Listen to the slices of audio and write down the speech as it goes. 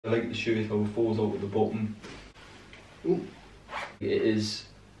I like the shirt how it falls out at the bottom. Ooh. It is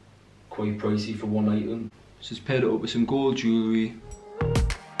quite pricey for one item. Just paired it up with some gold jewellery.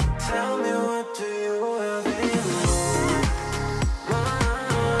 Tell me, what do you have in mind?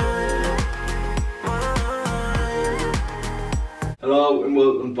 Hello and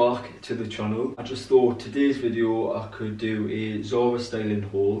welcome back to the channel. I just thought today's video I could do a Zara styling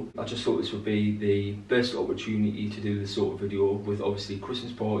haul. I just thought this would be the best opportunity to do this sort of video with obviously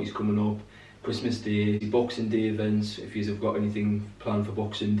Christmas parties coming up, Christmas Day, Boxing Day events, if you've got anything planned for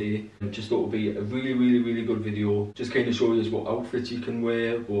Boxing Day. I just thought it would be a really good video. Just kind of show you what outfits you can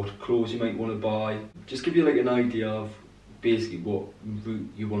wear, what clothes you might want to buy. Just give you like an idea of basically what route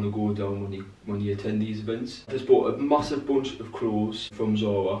you want to go down when you attend these events. I just bought a massive bunch of clothes from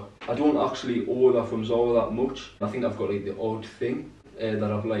Zara. I don't actually order from Zara that much. I think I've got like the odd thing that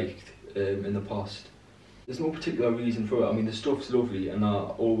I've liked in the past. There's no particular reason for it. I mean, the stuff's lovely and I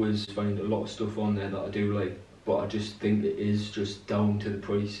always find a lot of stuff on there that I do like, but I just think it is just down to the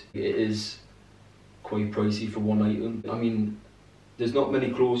price. It is quite pricey for one item. I mean, there's not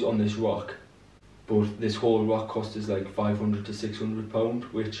many clothes on this rack, but this whole rack cost is like £500 to £600,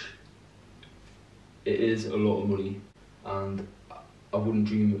 which it is a lot of money, and I wouldn't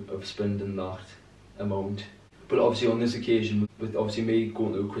dream of spending that amount. But obviously on this occasion, with obviously me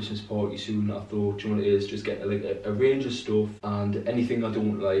going to a Christmas party soon, I thought, do you know what it is, just get like a range of stuff, and anything I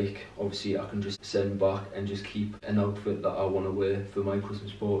don't like, obviously I can just send back and just keep an outfit that I want to wear for my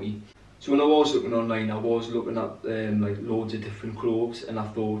Christmas party. So when I was looking online, I was looking at like loads of different clothes, and I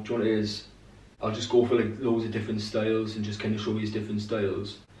thought, do you know what it is, I'll just go for like loads of different styles and just kind of show you different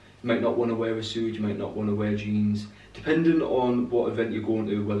styles. You might not want to wear a suit, you might not want to wear jeans. Depending on what event you're going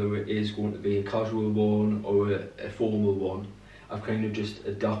to, whether it is going to be a casual one or a formal one, I've kind of just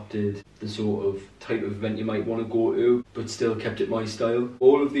adapted the sort of type of event you might want to go to, but still kept it my style.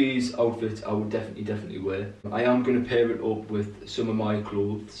 All of these outfits I would definitely wear. I am going to pair it up with some of my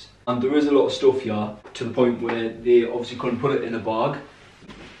clothes. And there is a lot of stuff here, to the point where they obviously couldn't put it in a bag.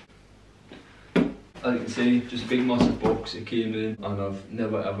 As you can see, just a big massive box it came in, and I've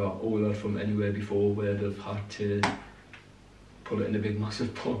never ever ordered from anywhere before where they've had to put it in a big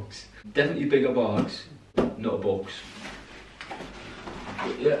massive box. Definitely bigger bags, not a box.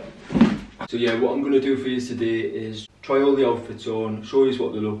 But yeah. So yeah, what I'm going to do for you today is try all the outfits on, show you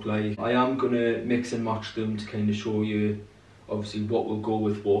what they look like. I am going to mix and match them to kind of show you obviously what will go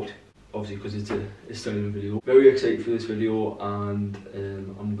with what. Obviously because it's a styling video. Very excited for this video, and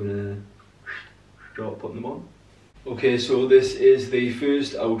I'm going to start putting them on. Okay, so this is the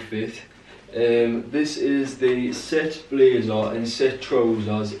first outfit. This is the set blazer and set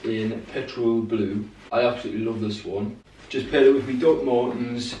trousers in petrol blue. I absolutely love this one. Just paired it with my Doc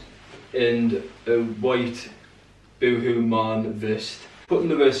Martens and a white Boohoo Man vest. Putting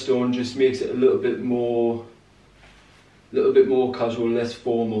the vest on just makes it a little bit more casual, less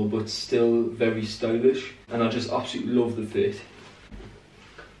formal, but still very stylish. And I just absolutely love the fit.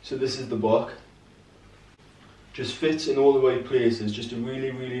 So this is the back. Just fits in all the right places, just a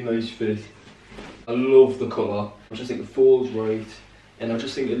really nice fit. I love the colour, I just think it falls right, and I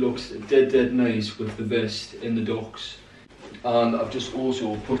just think it looks dead nice with the vest in the docks. And I've just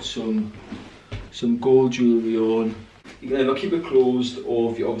also put some gold jewellery on. You can either keep it closed,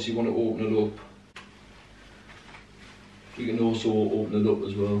 or if you obviously want to open it up, you can also open it up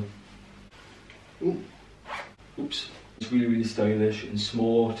as well. Ooh. Oops. It's really stylish and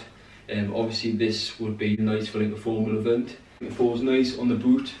smart. Obviously this would be nice for like a formal event. It falls nice on the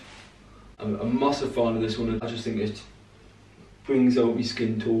boot. I'm a massive fan of this one. I just think it brings out my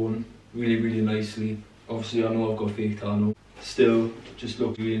skin tone really nicely. Obviously I know I've got fake tan, still just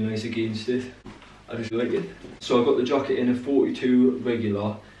looks really nice against it. I just like it. So I got the jacket in a 42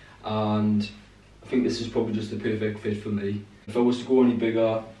 regular, and I think this is probably just the perfect fit for me. If I was to go any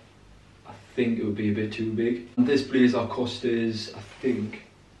bigger, I think it would be a bit too big. And this blazer cost is, I think,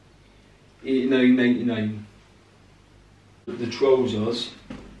 $89.99. The trousers,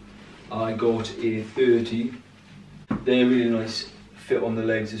 I got a 30. They're really nice fit on the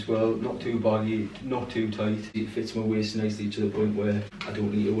legs as well, not too baggy, not too tight. It fits my waist nicely to the point where I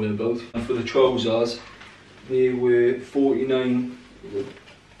don't need to wear a belt. And for the trousers, they were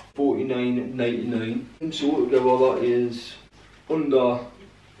 $49.99. So altogether that is under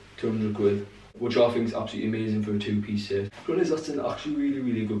 200 quid. Which I think is absolutely amazing for a two-piece set. Because that's an actually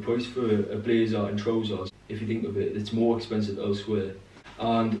really good price for a blazer and trousers. If you think of it, it's more expensive elsewhere.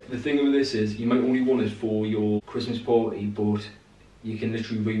 And the thing with this is, you might only want it for your Christmas party, but you can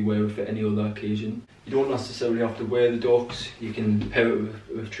literally re-wear it for any other occasion. You don't necessarily have to wear the docks. You can pair it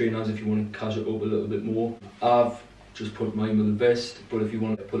with trainers if you want to cash it up a little bit more. I've just put mine with a vest, but if you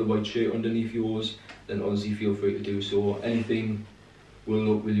want to put a white shirt underneath yours, then honestly feel free to do so. Anything will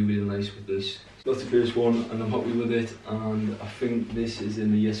look really, really nice with this. So that's the first one, and I'm happy with it, and I think this is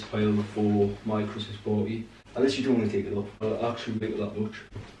in the yes pile for my Christmas party. Unless you don't want to take it off, I'll actually make it that much.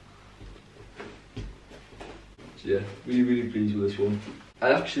 So yeah, really, really pleased with this one.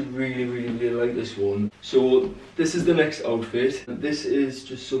 I actually really, really, really like this one. So this is the next outfit. This is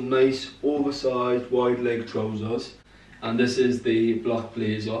just some nice oversized wide leg trousers, and this is the black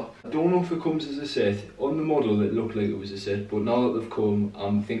blazer. I don't know if it comes as a set. On the model it looked like it was a set, but now that they've come,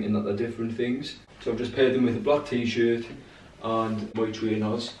 I'm thinking that they're different things. So I've just paired them with a black t-shirt and white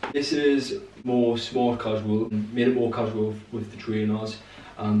trainers. This is more smart casual, made it more casual with the trainers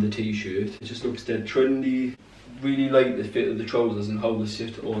and the t-shirt. It just looks dead trendy. Really like the fit of the trousers and how they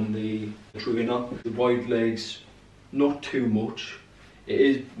sit on the trainer. The wide legs, not too much. It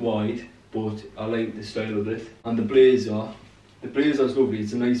is wide, but I like the style of it. And the blazer's lovely,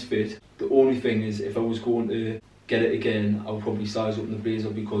 it's a nice fit. The only thing is, if I was going to get it again, I'll probably size up the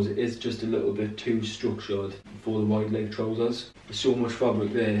blazer because it is just a little bit too structured for the wide leg trousers. There's so much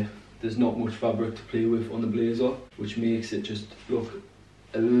fabric there, there's not much fabric to play with on the blazer, which makes it just look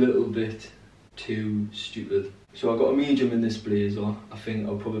a little bit too stupid. So I got a medium in this blazer. I think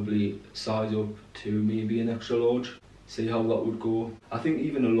I'll probably size up to maybe an extra large, see how that would go. I think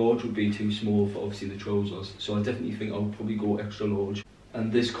even a large would be too small for obviously the trousers, so I definitely think I'll probably go extra large. And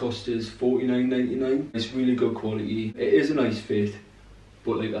this cost us $49.99. It's really good quality. It is a nice fit,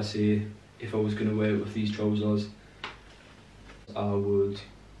 but like I say, if I was going to wear it with these trousers, I would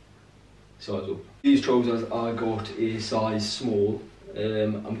size up. These trousers I got a size small.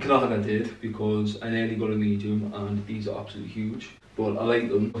 I'm glad I did because I nearly got a medium and these are absolutely huge, but I like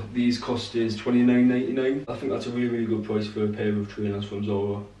them. These cost us $29.99. I think that's a really, really good price for a pair of trainers from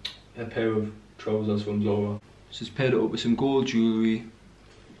Zara. A pair of trousers from Zara. Just paired it up with some gold jewellery.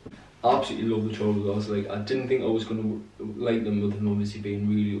 I absolutely love the trousers. Like, I didn't think I was going to like them with them obviously being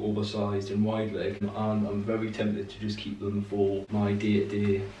really oversized and wide leg, and I'm very tempted to just keep them for my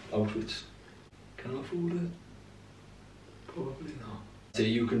day-to-day outfits. Can I afford it? Probably not. So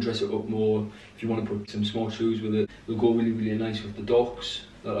you can dress it up more if you want to put some smart shoes with it. They'll go really, really nice with the docks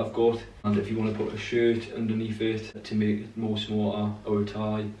that I've got. And if you want to put a shirt underneath it to make it more smarter, or a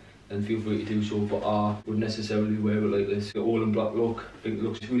tie, then feel free to do so. But I wouldn't necessarily wear it like this. The all in black look, I think it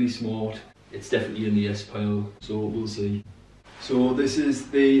looks really smart. It's definitely in the yes pile, so we'll see. So this is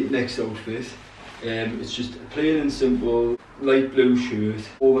the next outfit. It's just a plain and simple light blue shirt,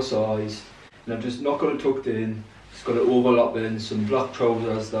 oversized, and I've just not got it tucked in. It's got it overlapping some black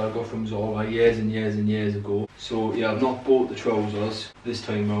trousers that I got from Zara years and years and years ago. So yeah, I've not bought the trousers this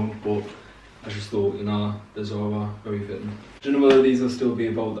time round, but I just thought, you know, the Zara, very fitting. I don't know whether these will still be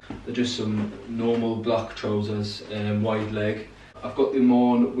about. They're just some normal black trousers, wide leg. I've got them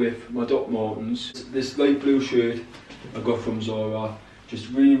on with my Doc Martens. This light blue shirt I got from Zara, just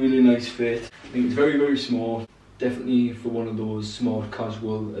really, really nice fit. I think it's very, very smart. Definitely for one of those smart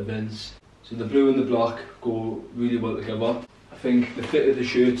casual events. So the blue and the black go really well together. I think the fit of the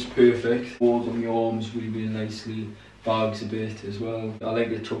shirt's perfect. Folds on the arms really, really nicely. Bags a bit as well. I like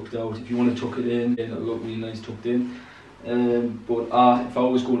it tucked out. If you want to tuck it in, it'll look really nice tucked in. But if I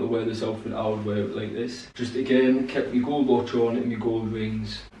was going to wear this outfit, I would wear it like this. Just again, kept my gold watch on and my gold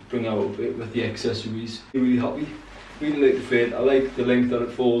rings. Bring out a bit with the accessories. Really happy. Really like the fit. I like the length that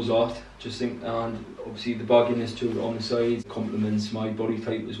it falls at. Just think, and obviously the bagginess to it on the side complements my body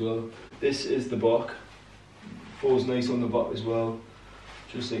type as well. This is the back. Falls nice on the back as well.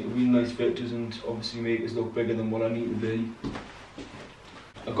 Just like a really nice fit, doesn't obviously make us look bigger than what I need to be.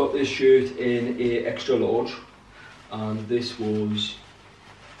 I got this shirt in a extra large, and this was,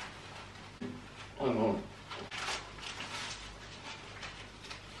 hang on,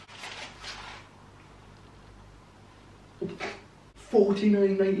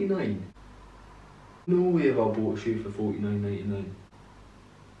 $49.99. No way have I bought a shirt for $49.99.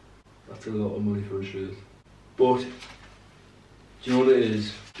 That's a lot of money for a shirt. But do you know what it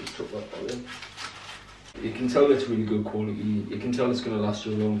is? Just tuck that back in. You can tell it's really good quality. You can tell it's going to last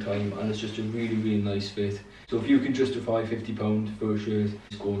you a long time, and it's just a really, really nice fit. So if you can justify £50 for a shirt,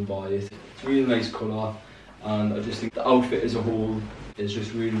 just go and buy it. It's a really nice colour, and I just think the outfit as a whole is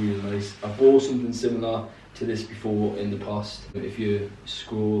just really, really nice. I've bought something similar to this before in the past. If you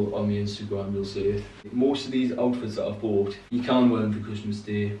scroll on my Instagram, you'll see it. Most of these outfits that I've bought, you can wear them for Christmas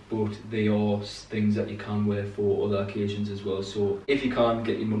Day, but they are things that you can wear for other occasions as well. So if you can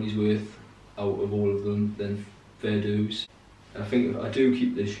get your money's worth out of all of them, then fair dues. I think if I do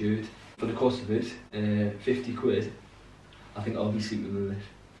keep this shirt, for the cost of it, 50 quid, I think I'll be sleeping in it.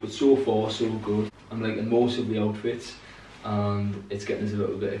 But so far, so good. I'm liking most of the outfits, and it's getting us a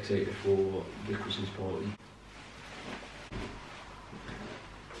little bit excited for the Christmas party.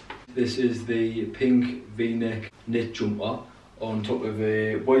 This is the pink V-neck knit jumper on top of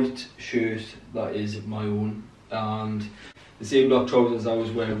a white shirt that is my own, and the same black trousers I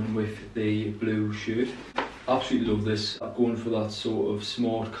was wearing with the blue shirt. Absolutely love this. I'm going for that sort of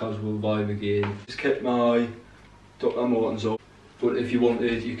smart casual vibe again. Just kept my Dr. Martens up, but if you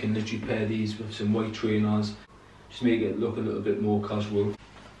wanted, you can literally pair these with some white trainers, just make it look a little bit more casual.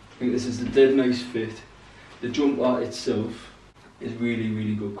 I think this is a dead nice fit. The jumper itself is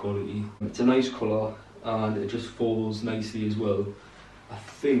really good quality. It's a nice colour and it just falls nicely as well. I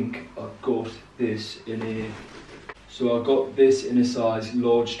think I got this in a size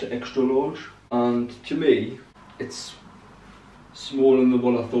large to extra large, and to me it's smaller than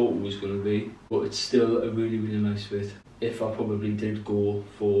what I thought it was going to be, but it's still a really nice fit. If I probably did go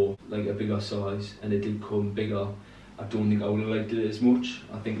for like a bigger size and it did come bigger, I don't think I would have liked it as much.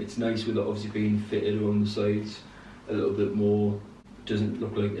 I think it's nice with it obviously being fitted around the sides a little bit more. It doesn't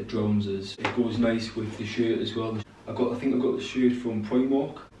look like it drowns us. It goes nice with the shirt as well. I think I got the shirt from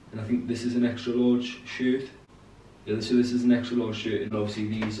Primark, and I think this is an extra large shirt. Yeah, so this is an extra large shirt, and obviously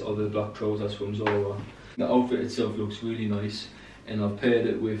these are the black trousers from Zara. The outfit itself looks really nice, and I've paired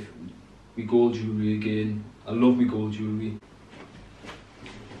it with my gold jewellery again. I love my gold jewellery.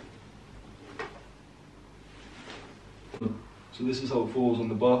 So this is how it falls on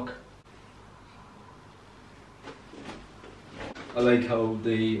the back. I like how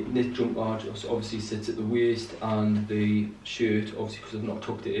the knit jumper just obviously sits at the waist, and the shirt, obviously because I've not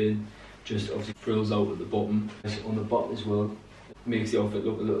tucked it in, just obviously frills out at the bottom. On the butt as well, it makes the outfit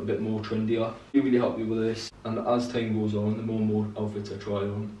look a little bit more trendier. I'm really happy with this, and as time goes on, the more and more outfits I try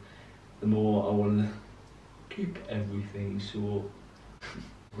on, the more I want to keep everything, so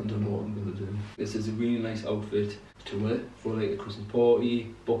I don't know what I'm going to do. This is a really nice outfit to wear for like a Christmas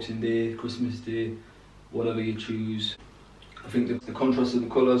party, Boxing Day, Christmas Day, whatever you choose. I think the contrast of the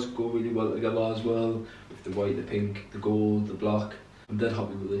colours go really well together as well, with the white, the pink, the gold, the black. I'm dead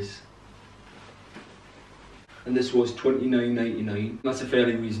happy with this. And this was $29.99. That's a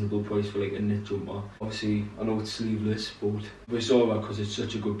fairly reasonable price for like a knit jumper. Obviously, I know it's sleeveless, but with Zara, because it's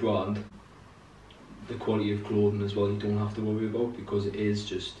such a good brand, the quality of clothing as well, you don't have to worry about, because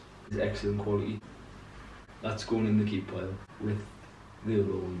it's excellent quality. That's going in the keep pile with the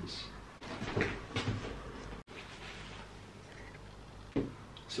other ones.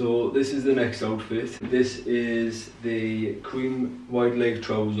 So this is the next outfit. This is the cream wide leg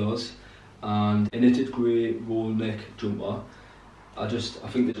trousers and a knitted grey roll neck jumper. I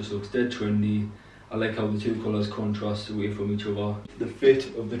think it just looks dead trendy. I like how the two colours contrast away from each other. The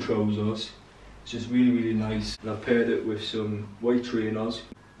fit of the trousers is just really nice, and I've paired it with some white trainers.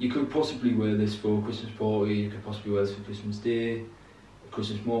 You could possibly wear this for a Christmas party, you could possibly wear this for Christmas Day, a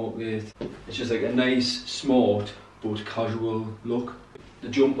Christmas market. It's just like a nice, smart but casual look. The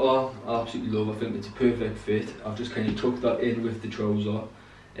jumper I absolutely love. I think it's a perfect fit. I've just kind of tucked that in with the trouser.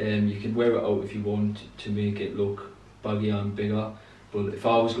 You can wear it out if you want to make it look baggy and bigger, but if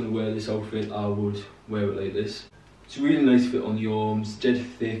I was going to wear this outfit, I would wear it like this. It's a really nice fit on the arms, dead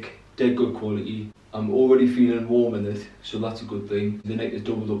thick, dead good quality. I'm already feeling warm in it, so that's a good thing. The neck is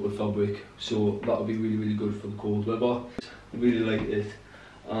doubled up with fabric, so that'll be really good for the cold weather. I really like it,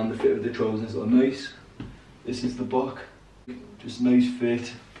 and the fit of the trousers are nice. This is the back. Just nice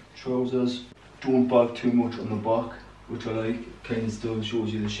fit trousers, don't bag too much on the back, which I like. Kind of still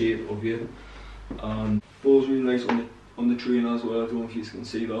shows you the shape of you. And falls really nice on the trainer as well. I don't know if you can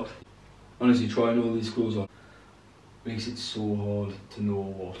see that. Honestly, trying all these clothes on makes it so hard to know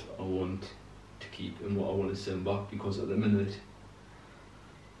what I want to keep and what I want to send back, because at the minute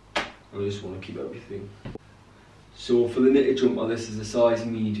I just want to keep everything. So for the knitted jumper, this is a size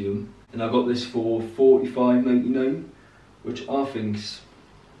medium, and I got this for $45.99. which I think's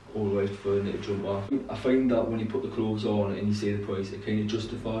alright for a knitted jumper. I find that when you put the clothes on and you say the price, it kind of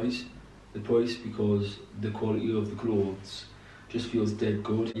justifies the price, because the quality of the clothes just feels dead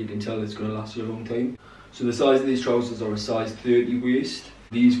good. You can tell it's going to last you a long time. So the size of these trousers are a size 30 waist.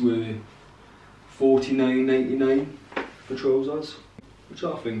 These were $49.99 for trousers, which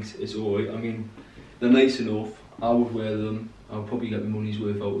I think is alright. I mean, they're nice enough. I would wear them. I'll probably get my money's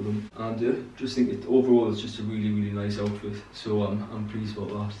worth out of them, and just think overall it's just a really nice outfit, so I'm pleased about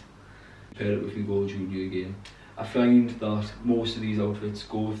that. Pair it with my gold jewellery again. I find that most of these outfits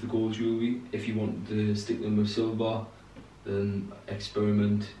go with the gold jewellery. If you want to stick them with silver, then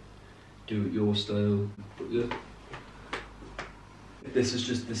experiment, do it your style. But yeah, This is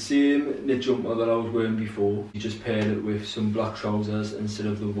just the same knit jumper that I was wearing before. You just paired it with some black trousers instead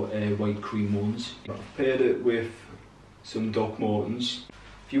of the white cream ones. I've paired it with some Doc Martens.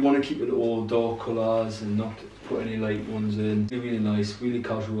 If you want to keep it all dark colours and not put any light ones in, really nice, really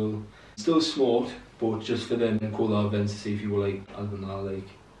casual. Still smart, but just for them colour events to see if you were like, I don't know, like.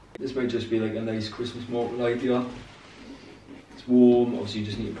 This might just be like a nice Christmas market idea. It's warm, obviously you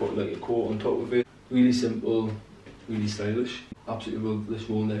just need to put like a coat on top of it. Really simple, really stylish. Absolutely love this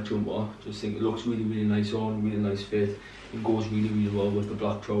roll neck jumper. Just think it looks really nice on, really nice fit. It goes really well with the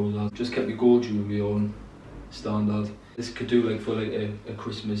black trousers. Just kept my gold jewellery on, standard. This could do like for like a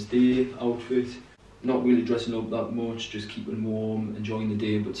Christmas day outfit. Not really dressing up that much, just keeping warm, enjoying the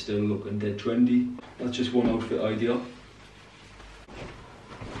day but still looking dead trendy. That's just one outfit idea.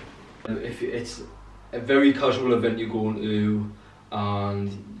 If it's a very casual event you're going to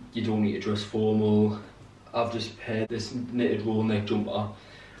and you don't need to dress formal, I've just paired this knitted roll neck jumper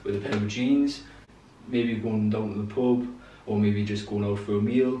with a pair of jeans, maybe going down to the pub or maybe just going out for a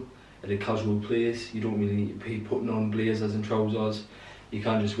meal at a casual place. You don't really need to be putting on blazers and trousers, you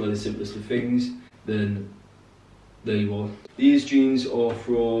can just wear the simplest of things. Then there you are. These jeans are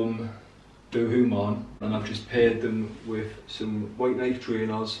from Boohoo Man and I've just paired them with some white Nike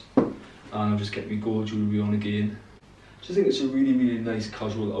trainers and I've just kept my gold jewellery on again. So I think it's a really nice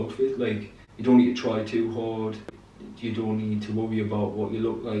casual outfit. Like, you don't need to try too hard, you don't need to worry about what you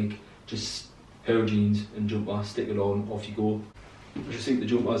look like, just pair of jeans and jumper, stick it on, off you go. I just think the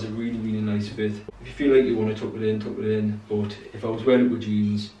jumper has a really nice fit. If you feel like you want to tuck it in, but if I was wearing it with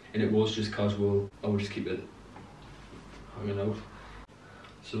jeans and it was just casual, I would just keep it hanging out.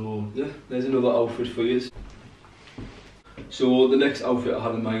 So yeah, there's another outfit for you. So the next outfit I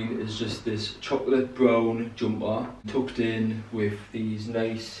had in mind is just this chocolate brown jumper tucked in with these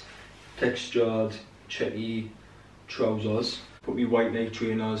nice textured checky trousers. Put me white Nike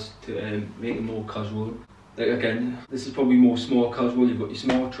trainers to make it more casual. Like again, this is probably more smart casual. You've got your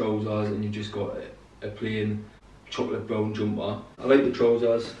smart trousers and you've just got a plain chocolate brown jumper. I like the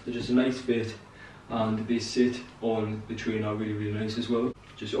trousers, they're just a nice fit and they sit on the trainer really nice as well.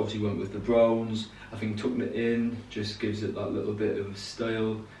 Just obviously went with the browns. I think tucking it in just gives it that little bit of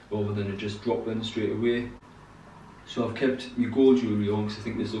style rather than it just dropping straight away. So I've kept my gold jewellery on because I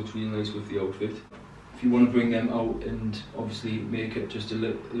think this looks really nice with the outfit. If you want to bring them out and obviously make it just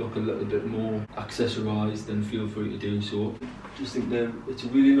look a little bit more accessorised, then feel free to do so. Just think that it's a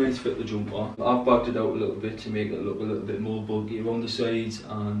really nice fit, the jumper. I've bagged it out a little bit to make it look a little bit more bulky around the sides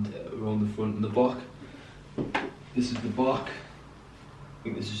and around the front and the back. This is the back. I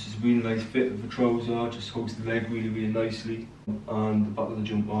think this is just a really nice fit of the trouser, just hugs the leg really nicely. And the back of the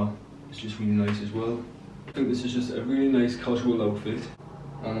jumper is just really nice as well. I think this is just a really nice casual outfit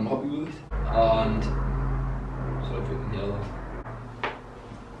and I'm happy with it. And sorry for the yellow.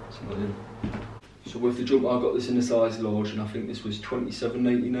 So with the jumper I got this in a size large and I think this was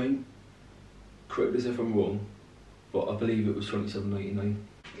 £27.99. Correct us if I'm wrong, but I believe it was £27.99.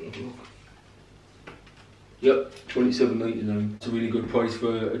 Yep, £27.99. It's a really good price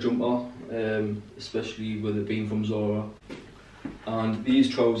for a jumper, especially with it being from Zara. And these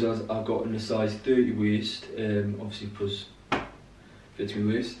trousers I got in a size 30 waist, obviously because fits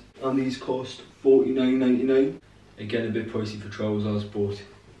my waist. And these cost £49.99. Again, a bit pricey for trousers, but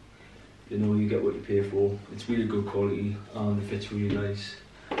you know, you get what you pay for. It's really good quality and it fits really nice.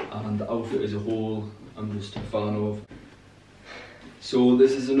 And the outfit as a whole, I'm just a fan of. So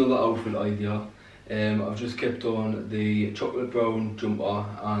this is another outfit idea. I've just kept on the chocolate brown jumper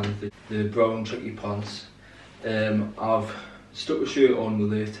and the brown tricky pants. I've stuck a shirt on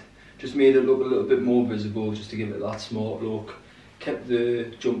with it, just made it look a little bit more visible, just to give it that smart look. Kept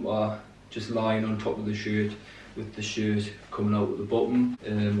the jumper just lying on top of the shirt, with the shirt coming out at the bottom.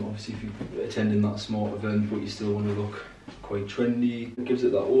 Obviously if you're attending that smart event but you still want to look quite trendy, it gives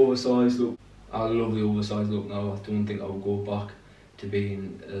it that oversized look. I love the oversized look now. I don't think I will go back to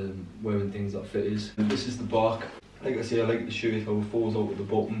being wearing things that fit is. This is the back. Like I say, I like the shirt how it falls out at the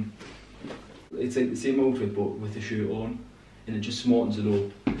bottom. It's like the same outfit but with the shirt on, and it just smartens it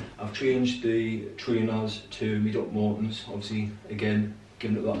up. I've changed the trainers to my Doc Martens, obviously again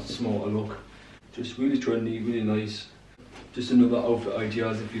giving it that smarter look. Just really trendy, really nice. Just another outfit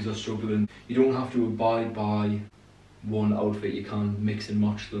ideas if you're struggling. You don't have to abide by one outfit, you can mix and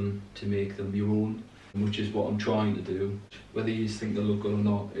match them to make them your own, which is what I'm trying to do. Whether you think they look good or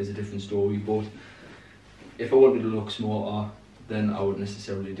not is a different story, but if I wanted to look smarter, then I wouldn't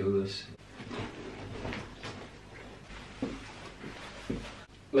necessarily do this.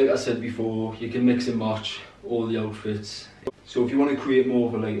 Like I said before, you can mix and match all the outfits. So if you want to create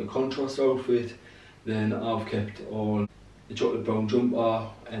more of a contrast outfit, then I've kept on the chocolate brown jumper,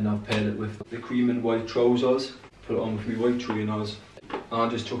 and I've paired it with the cream and white trousers. Put it on with my white trainers, and I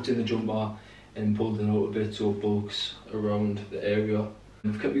just tucked in the jumper and pulled it out a bit so it bulks around the area.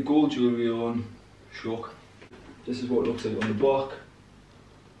 And I've kept my gold jewellery on, shock. This is what it looks like on the back.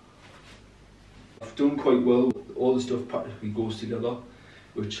 I've done quite well, all the stuff practically goes together,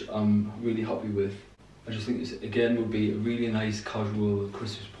 which I'm really happy with. I just think this again would be a really nice casual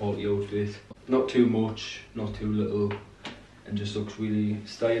Christmas party outfit. Not too much, not too little, and just looks really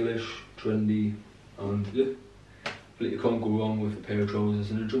stylish, trendy, and yeah, you can't go wrong with a pair of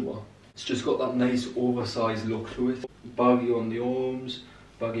trousers and a jumper. It's just got that nice oversized look to it. Baggy on the arms,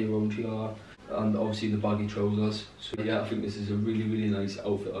 baggy around here, and obviously the baggy trousers. So yeah, I think this is a really, really nice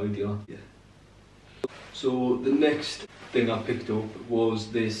outfit idea. Yeah. So the next thing I picked up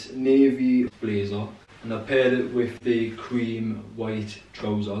was this navy blazer, and I paired it with the cream white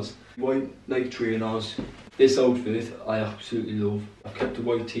trousers. White Nike trainers. This outfit I absolutely love. I've kept a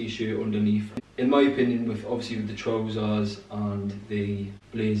white t-shirt underneath. In my opinion, with the trousers and the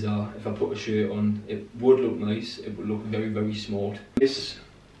blazer, if I put a shirt on, it would look nice. It would look very, very smart. This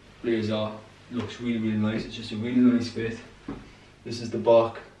blazer looks really, really nice. It's just a really nice fit. This is the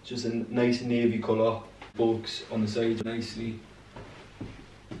back, just a nice navy colour. Bulks on the sides nicely.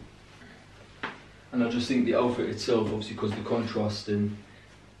 And I just think the outfit itself, obviously because the contrasting,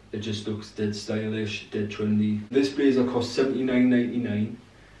 it just looks dead stylish, dead trendy. This blazer cost $79.99.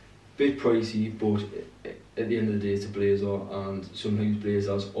 Bit pricey, but at the end of the day it's a blazer, and sometimes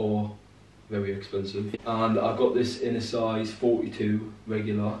blazers are very expensive. And I got this in a size 42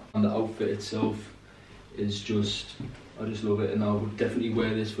 regular, and the outfit itself is just, I just love it, and I would definitely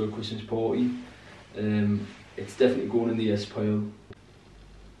wear this for a Christmas party. It's definitely going in the S pile.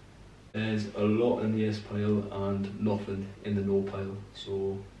 There's a lot in the S pile and nothing in the no pile,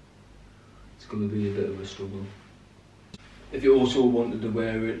 so it's going to be a bit of a struggle. If you also wanted to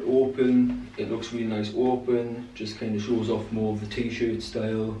wear it open, it looks really nice open, just kind of shows off more of the t-shirt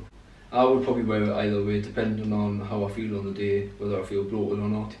style. I would probably wear it either way, depending on how I feel on the day, whether I feel bloated or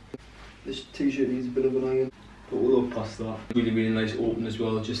not. This t-shirt needs a bit of an iron, but we'll look past that. Really, really nice open as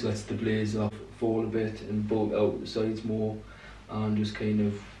well, it just lets the blazer fall a bit and bulk out the sides more, and just kind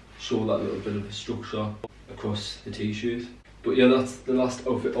of show that little bit of a structure across the t-shirt. But yeah, that's the last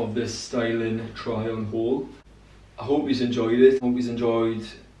outfit of this styling try on haul. I hope you've enjoyed it. I hope you've enjoyed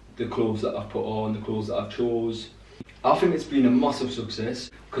the clothes that I've put on, the clothes that I've chose. I think it's been a massive success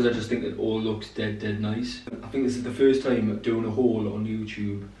because I just think it all looks dead nice. I think this is the first time doing a haul on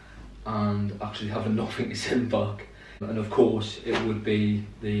YouTube and actually having nothing to send back. And of course it would be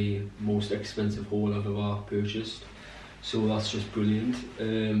the most expensive haul I've ever purchased. So that's just brilliant.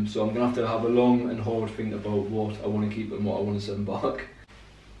 So I'm going to have a long and hard think about what I want to keep and what I want to send back.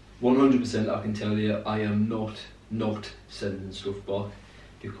 100% I can tell you I am not sending stuff back,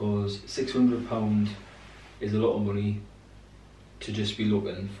 because £600 is a lot of money to just be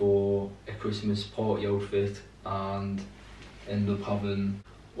looking for a Christmas party outfit and end up having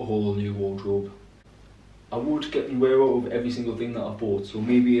a whole new wardrobe. I would get my wear out of every single thing that I've bought, so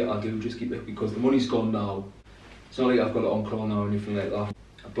maybe I do just keep it because the money's gone now. It's not like I've got it on clown or anything like that,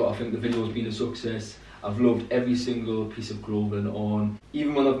 but I think the video's been a success. I've loved every single piece of clothing on.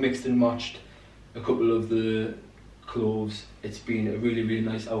 Even when I've mixed and matched a couple of the clothes, it's been a really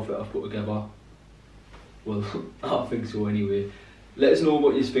nice outfit I've put together. Well, I think so anyway. Let us know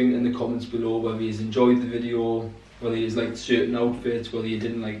what you think in the comments below, whether you enjoyed the video, whether you liked certain outfits, whether you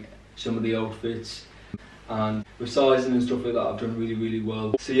didn't like some of the outfits. And with sizing and stuff like that, I've done really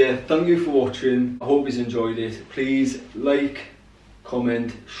well. So yeah, thank you for watching. I hope you enjoyed it. Please like,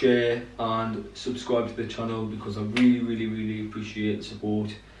 comment, share and subscribe to the channel, because I really appreciate the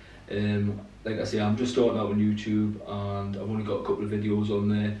support. Like I say, I'm just starting out on YouTube and I've only got a couple of videos on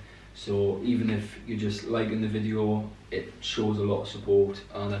there, so even if you're just liking the video, it shows a lot of support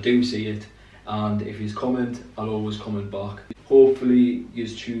and I do see it. And if you comment, I'll always comment back. Hopefully you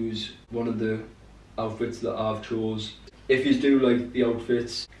choose one of the outfits that I've chose. If you do like the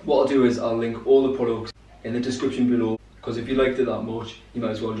outfits, what I'll do is I'll link all the products in the description below, because if you liked it that much, you might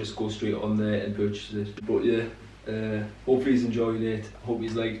as well just go straight on there and purchase it. But yeah, hopefully you enjoyed it, I hope you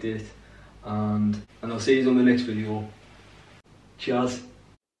liked it, and I'll see you on the next video. Cheers.